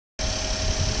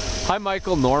Hi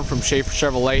Michael, Norm from Schafer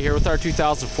Chevrolet here with our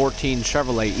 2014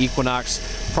 Chevrolet Equinox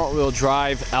front wheel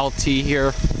drive LT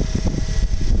here.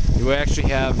 You actually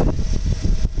have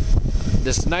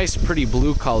this nice pretty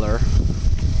blue color.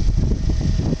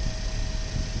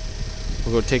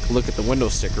 We'll go take a look at the window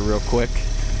sticker real quick.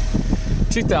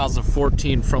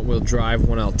 2014 front wheel drive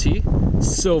 1LT,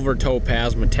 silver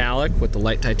topaz metallic with the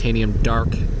light titanium dark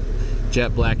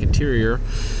jet black interior.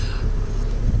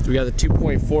 We got the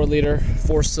 2.4 liter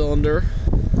 4-cylinder.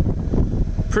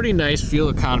 Pretty nice fuel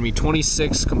economy,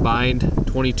 26 combined,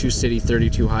 22 city,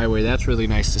 32 highway. That's really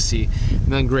nice to see. And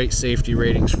then great safety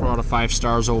ratings, 4 out of 5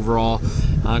 stars overall.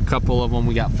 A couple of them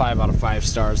we got 5 out of 5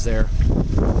 stars there.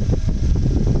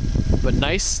 But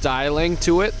nice styling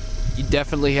to it. You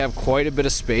definitely have quite a bit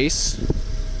of space.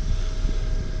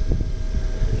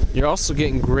 You're also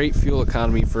getting great fuel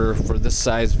economy for this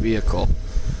size vehicle.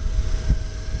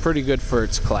 Pretty good for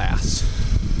its class.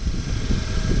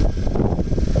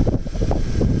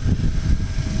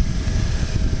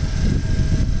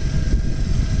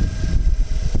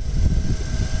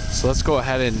 So let's go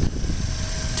ahead and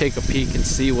take a peek and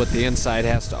see what the inside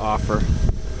has to offer.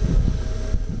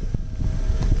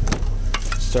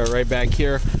 Start right back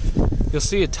here. You'll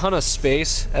see a ton of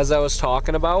space, as I was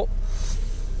talking about.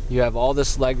 You have all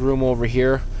this leg room over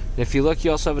here. And if you look,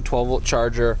 you also have a 12-volt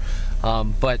charger,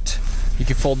 but you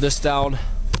can fold this down.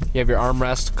 You have your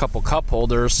armrest, a couple cup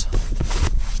holders.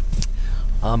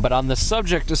 But on the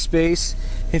subject of space,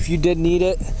 if you did need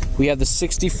it, we have the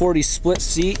 60/40 split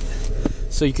seat,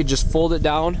 so you could just fold it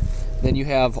down. Then you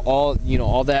have all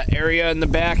that area in the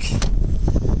back.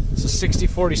 So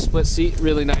 60/40 split seat,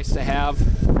 really nice to have.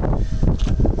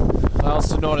 I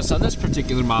also noticed on this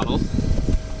particular model,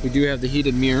 we do have the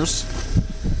heated mirrors.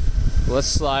 Let's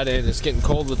slide in. It's getting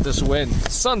cold with this wind. The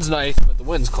sun's nice, but the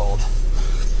wind's cold.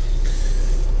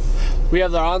 We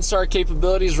have the OnStar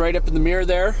capabilities right up in the mirror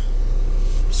there.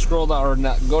 Scroll down or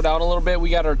not, go down a little bit. We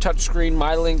got our touchscreen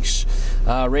MyLink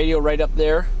radio right up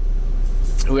there.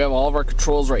 We have all of our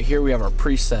controls right here. We have our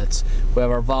presets. We have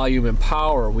our volume and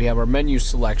power. We have our menu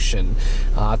selection,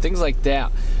 things like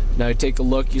that. Now you take a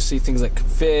look, you see things like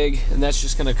config, and that's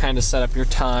just going to kind of set up your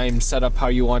time, set up how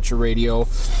you want your radio.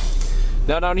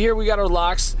 Now down here we got our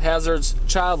locks, hazards,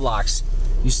 child locks.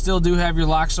 You still do have your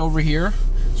locks over here,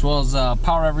 as well as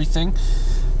power everything.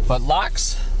 But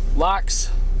locks,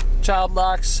 child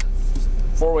locks,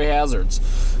 4-way hazards.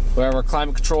 We have our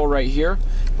climate control right here.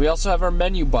 We also have our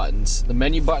menu buttons. The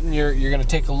menu button, you're going to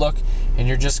take a look, and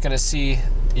you're just going to see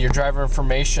your driver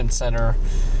information center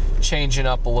changing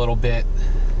up a little bit.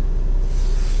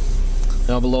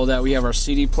 Now below that we have our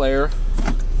CD player.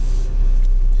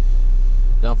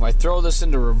 Now if I throw this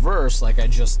into reverse like I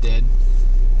just did,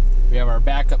 we have our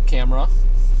backup camera.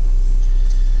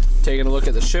 Taking a look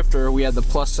at the shifter, we have the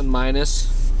plus and minus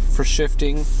for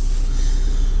shifting.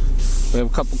 We have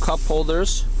a couple cup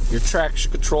holders, your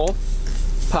traction control.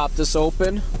 Pop this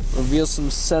open, reveal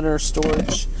some center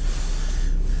storage.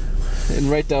 And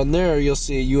right down there you'll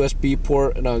see a USB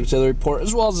port, an auxiliary port,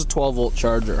 as well as a 12-volt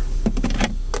charger.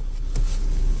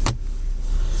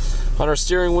 On our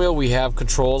steering wheel we have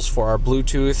controls for our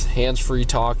Bluetooth, hands-free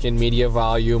talking, media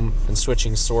volume, and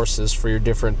switching sources for your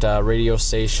different radio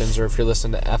stations, or if you're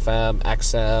listening to FM,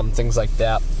 XM, things like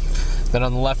that. Then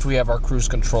on the left we have our cruise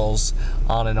controls,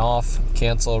 on and off,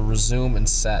 cancel, resume, and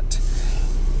set.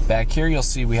 Back here you'll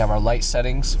see we have our light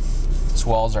settings, as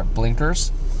well as our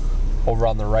blinkers. Over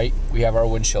on the right we have our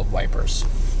windshield wipers.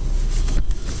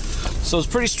 So it's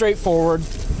pretty straightforward,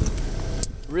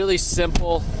 really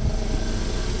simple.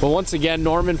 But once again,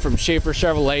 Norman from Schafer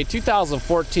Chevrolet,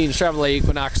 2014 Chevrolet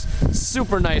Equinox.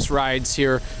 Super nice rides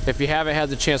here. If you haven't had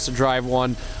the chance to drive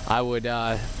one, I would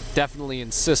definitely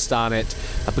insist on it.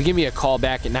 But give me a call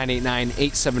back at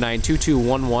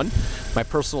 989-879-2211. My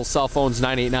personal cell phone is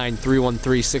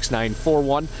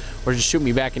 989-313-6941. Or just shoot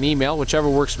me back an email, whichever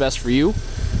works best for you.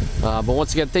 But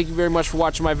once again, thank you very much for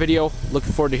watching my video.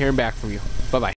 Looking forward to hearing back from you. Bye-bye.